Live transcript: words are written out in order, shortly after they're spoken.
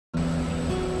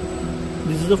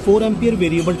This is a 4 ampere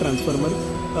variable transformer,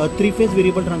 a 3-phase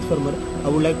variable transformer. I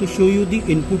would like to show you the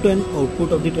input and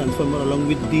output of the transformer along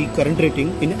with the current rating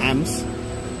in amps.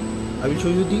 I will show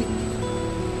you the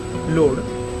load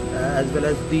as well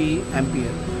as the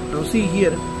ampere. Now see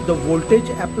here, the voltage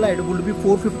applied would be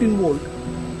 415 volt.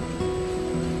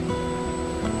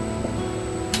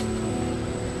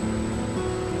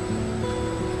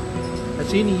 As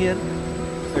seen here,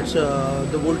 it's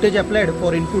the voltage applied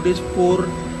for input is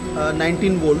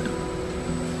 419 volt,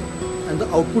 and the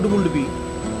output would be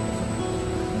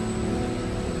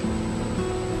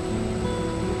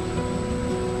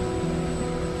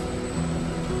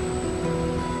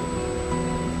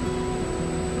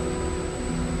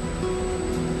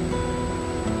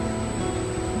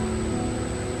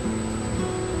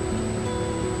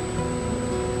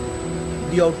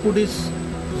the output is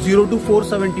 0 to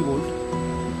 470 volt.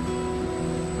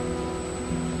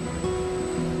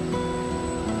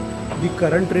 The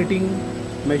current rating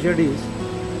measured is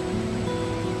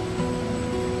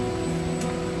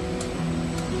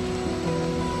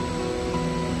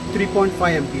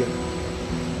 3.5 ampere.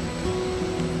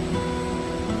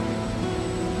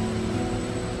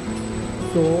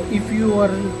 So if you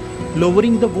are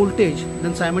lowering the voltage,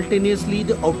 then simultaneously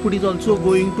the output is also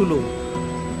going to low.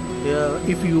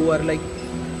 If you are like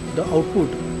the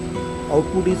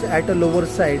output is at a lower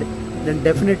side, then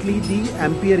definitely the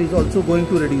ampere is also going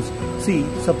to reduce. See,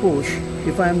 suppose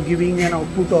if I am giving an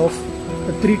output of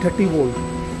 330 volt,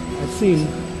 as seen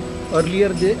earlier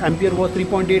the ampere was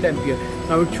 3.8 ampere.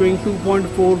 Now it's showing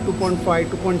 2.4, 2.5,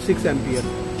 2.6 ampere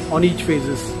on each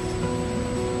phases.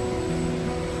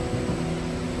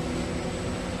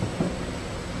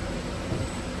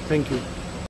 Thank you.